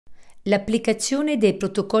L'applicazione dei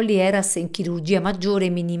protocolli ERAS in chirurgia maggiore e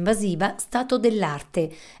mini-invasiva, stato dell'arte,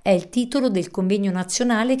 è il titolo del convegno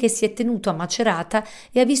nazionale che si è tenuto a Macerata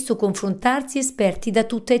e ha visto confrontarsi esperti da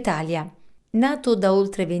tutta Italia. Nato da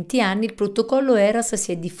oltre 20 anni, il protocollo ERAS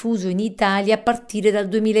si è diffuso in Italia a partire dal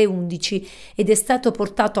 2011 ed è stato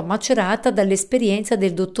portato a Macerata dall'esperienza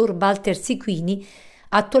del dottor Walter Siquini,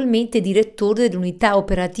 attualmente direttore dell'unità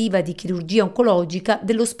operativa di chirurgia oncologica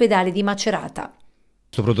dell'ospedale di Macerata.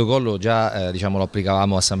 Questo protocollo già lo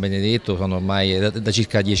applicavamo a San Benedetto, sono ormai da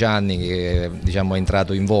circa 10 anni che è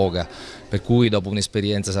entrato in voga, per cui dopo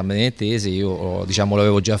un'esperienza sanbenedettese io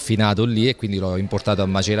l'avevo già affinato lì e quindi l'ho importato a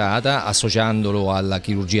Macerata associandolo alla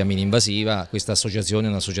chirurgia mini-invasiva. Questa associazione è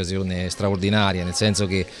un'associazione straordinaria, nel senso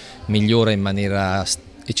che migliora in maniera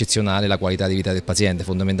eccezionale la qualità di vita del paziente,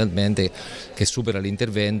 fondamentalmente, che supera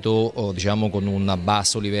l'intervento con un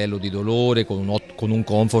basso livello di dolore, con un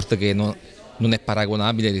comfort che non è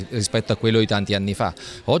paragonabile rispetto a quello di tanti anni fa.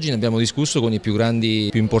 Oggi ne abbiamo discusso con i più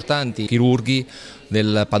importanti chirurghi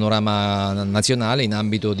del panorama nazionale in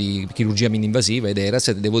ambito di chirurgia mini-invasiva ed ERAS,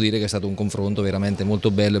 e devo dire che è stato un confronto veramente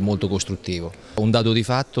molto bello e molto costruttivo. Un dato di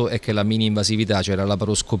fatto è che la mini-invasività, cioè la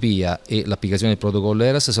laparoscopia, e l'applicazione del protocollo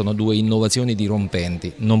ERAS sono due innovazioni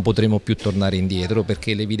dirompenti. Non potremo più tornare indietro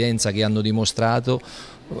perché l'evidenza che hanno dimostrato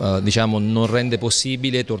non rende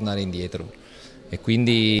possibile tornare indietro. E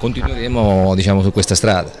quindi continueremo su questa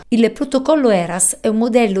strada. Il protocollo ERAS è un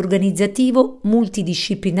modello organizzativo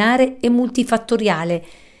multidisciplinare e multifattoriale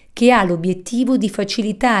che ha l'obiettivo di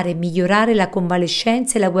facilitare e migliorare la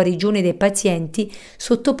convalescenza e la guarigione dei pazienti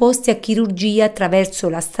sottoposti a chirurgia attraverso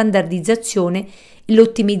la standardizzazione e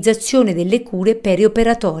l'ottimizzazione delle cure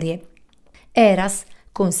perioperatorie. ERAS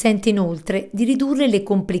consente inoltre di ridurre le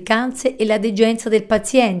complicanze e la degenza del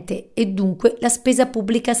paziente e dunque la spesa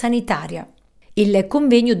pubblica sanitaria. Il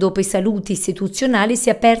convegno, dopo i saluti istituzionali, si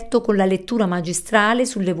è aperto con la lettura magistrale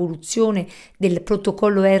sull'evoluzione del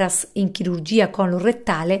protocollo ERAS in chirurgia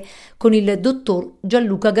colorettale con il dottor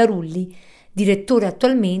Gianluca Garulli, direttore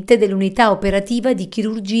attualmente dell'unità operativa di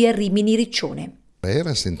chirurgia Rimini Riccione.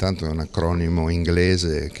 ERAS intanto è un acronimo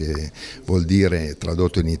inglese che vuol dire,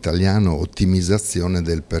 tradotto in italiano, ottimizzazione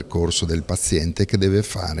del percorso del paziente che deve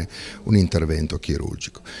fare un intervento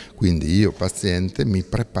chirurgico. Quindi io paziente mi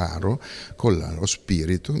preparo con lo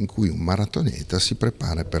spirito in cui un maratoneta si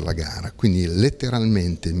prepara per la gara, quindi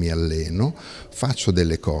letteralmente mi alleno, faccio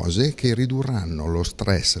delle cose che ridurranno lo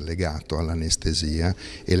stress legato all'anestesia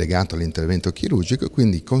e legato all'intervento chirurgico e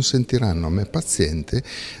quindi consentiranno a me paziente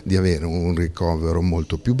di avere un ricovero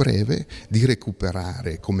molto più breve, di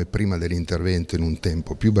recuperare come prima dell'intervento in un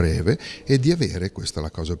tempo più breve e di avere, questa è la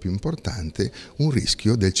cosa più importante, un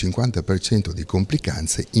rischio del 50% di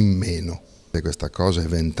complicanze in meno. Questa cosa è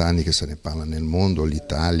 20 anni che se ne parla nel mondo,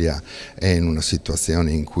 l'Italia è in una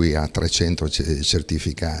situazione in cui ha 300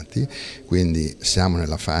 certificati, quindi siamo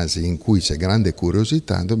nella fase in cui c'è grande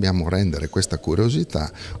curiosità, dobbiamo rendere questa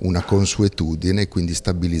curiosità una consuetudine e quindi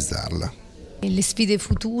stabilizzarla. E le sfide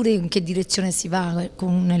future, in che direzione si va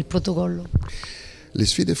con il protocollo? Le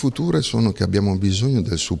sfide future sono che abbiamo bisogno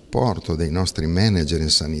del supporto dei nostri manager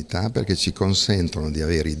in sanità perché ci consentono di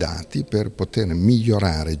avere i dati per poter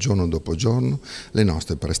migliorare giorno dopo giorno le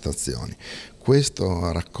nostre prestazioni.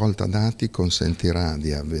 Questa raccolta dati consentirà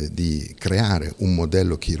di creare un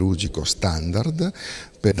modello chirurgico standard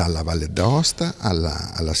dalla Valle d'Aosta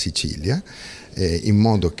alla Sicilia, in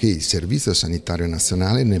modo che il Servizio Sanitario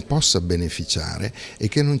Nazionale ne possa beneficiare e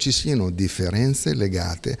che non ci siano differenze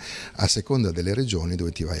legate a seconda delle regioni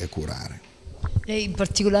dove ti vai a curare. Lei in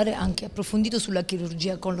particolare ha anche approfondito sulla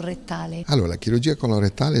chirurgia colorettale. Allora, la chirurgia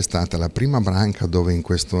colorettale è stata la prima branca dove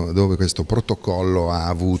questo protocollo ha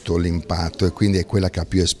avuto l'impatto e quindi è quella che ha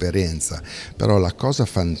più esperienza. Però la cosa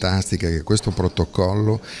fantastica è che questo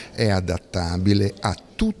protocollo è adattabile a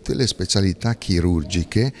tutte le specialità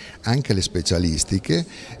chirurgiche, anche le specialistiche,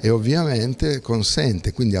 e ovviamente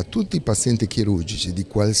consente quindi a tutti i pazienti chirurgici di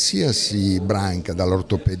qualsiasi branca,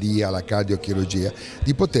 dall'ortopedia alla cardiochirurgia,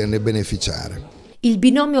 di poterne beneficiare. Il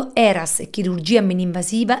binomio ERAS e chirurgia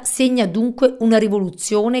mini-invasiva segna dunque una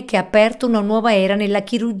rivoluzione che ha aperto una nuova era nella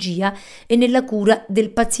chirurgia e nella cura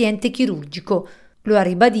del paziente chirurgico. Lo ha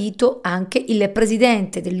ribadito anche il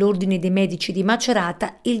presidente dell'Ordine dei Medici di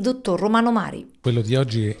Macerata, il dottor Romano Mari. Quello di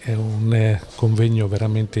oggi è un convegno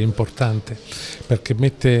veramente importante perché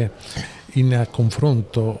mette in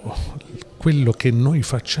confronto quello che noi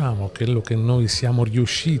facciamo, quello che noi siamo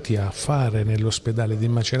riusciti a fare nell'ospedale di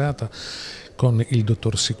Macerata con il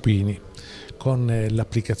dottor Siquini, con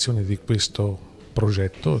l'applicazione di questo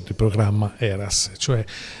progetto, di programma ERAS, cioè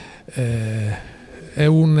è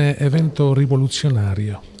un evento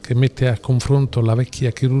rivoluzionario che mette a confronto la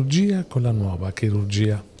vecchia chirurgia con la nuova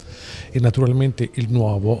chirurgia. E naturalmente il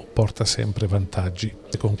nuovo porta sempre vantaggi.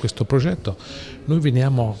 E con questo progetto noi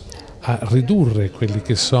veniamo a ridurre quelli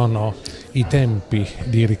che sono i tempi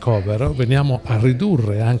di ricovero, veniamo a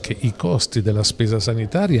ridurre anche i costi della spesa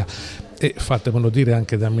sanitaria e, fatemelo dire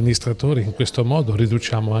anche da amministratori, in questo modo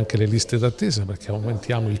riduciamo anche le liste d'attesa, perché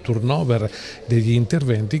aumentiamo il turnover degli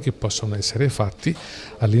interventi che possono essere fatti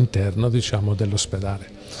all'interno, diciamo,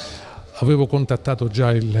 dell'ospedale. Avevo contattato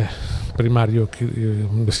già il primario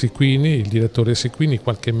Siquini, il direttore Siquini,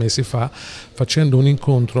 qualche mese fa, facendo un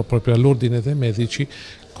incontro proprio all'ordine dei medici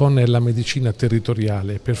con la medicina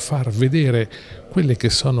territoriale per far vedere quelle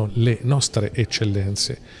che sono le nostre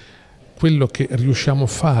eccellenze, quello che riusciamo a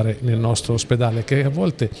fare nel nostro ospedale, che a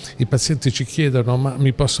volte i pazienti ci chiedono: ma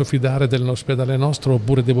mi posso fidare dell'ospedale nostro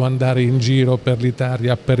oppure devo andare in giro per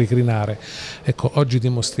l'Italia a peregrinare? Ecco, oggi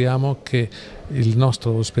dimostriamo che il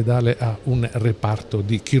nostro ospedale ha un reparto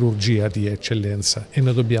di chirurgia di eccellenza e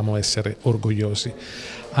noi dobbiamo essere orgogliosi.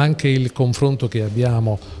 Anche il confronto che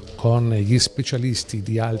abbiamo con gli specialisti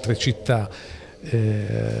di altre città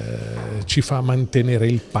ci fa mantenere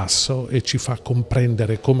il passo e ci fa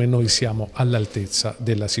comprendere come noi siamo all'altezza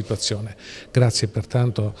della situazione. Grazie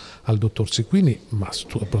pertanto al dottor Siquini, ma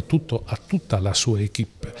soprattutto a tutta la sua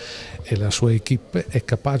equipe, e la sua equipe è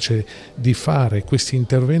capace di fare questi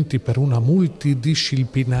interventi per una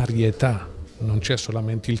multidisciplinarietà. Non c'è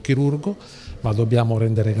solamente il chirurgo, ma dobbiamo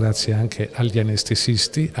rendere grazie anche agli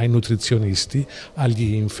anestesisti, ai nutrizionisti,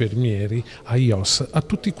 agli infermieri, agli OS, a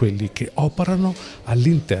tutti quelli che operano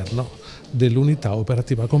all'interno dell'unità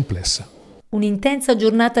operativa complessa. Un'intensa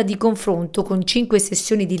giornata di confronto con 5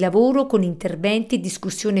 sessioni di lavoro con interventi e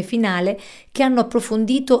discussione finale che hanno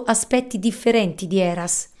approfondito aspetti differenti di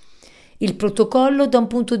ERAS. Il protocollo da un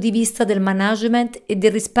punto di vista del management e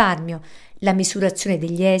del risparmio, la misurazione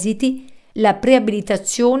degli esiti, la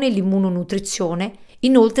preabilitazione e l'immunonutrizione.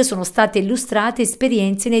 Inoltre sono state illustrate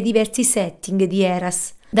esperienze nei diversi setting di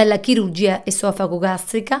ERAS, dalla chirurgia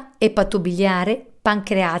esofagogastrica, epatobiliare,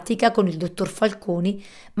 pancreatica con il dottor Falconi,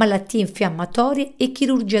 malattie infiammatorie e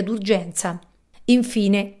chirurgia d'urgenza.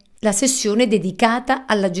 Infine, la sessione dedicata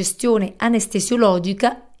alla gestione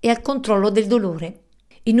anestesiologica e al controllo del dolore.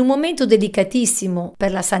 In un momento delicatissimo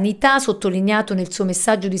per la sanità, sottolineato nel suo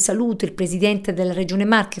messaggio di saluto il presidente della Regione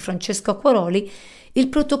Marche Francesco Acquaroli, il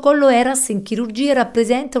protocollo ERAS in chirurgia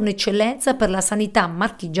rappresenta un'eccellenza per la sanità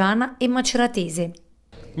marchigiana e maceratese.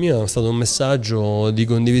 Mio è stato un messaggio di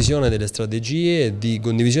condivisione delle strategie e di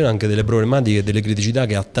condivisione anche delle problematiche e delle criticità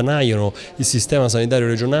che attanagliano il sistema sanitario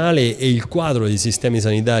regionale e il quadro dei sistemi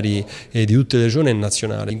sanitari di tutte le regioni e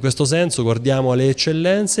nazionali. In questo senso guardiamo alle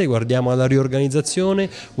eccellenze, guardiamo alla riorganizzazione,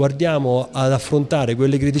 guardiamo ad affrontare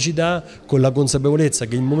quelle criticità con la consapevolezza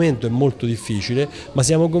che il momento è molto difficile, ma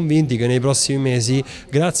siamo convinti che nei prossimi mesi,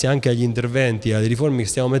 grazie anche agli interventi e alle riforme che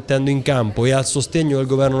stiamo mettendo in campo e al sostegno del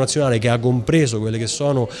governo nazionale che ha compreso quelle che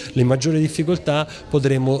sono le maggiori difficoltà,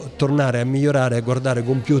 potremo tornare a migliorare e a guardare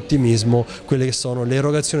con più ottimismo quelle che sono le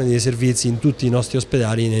erogazioni dei servizi in tutti i nostri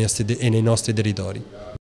ospedali e nei nostri territori.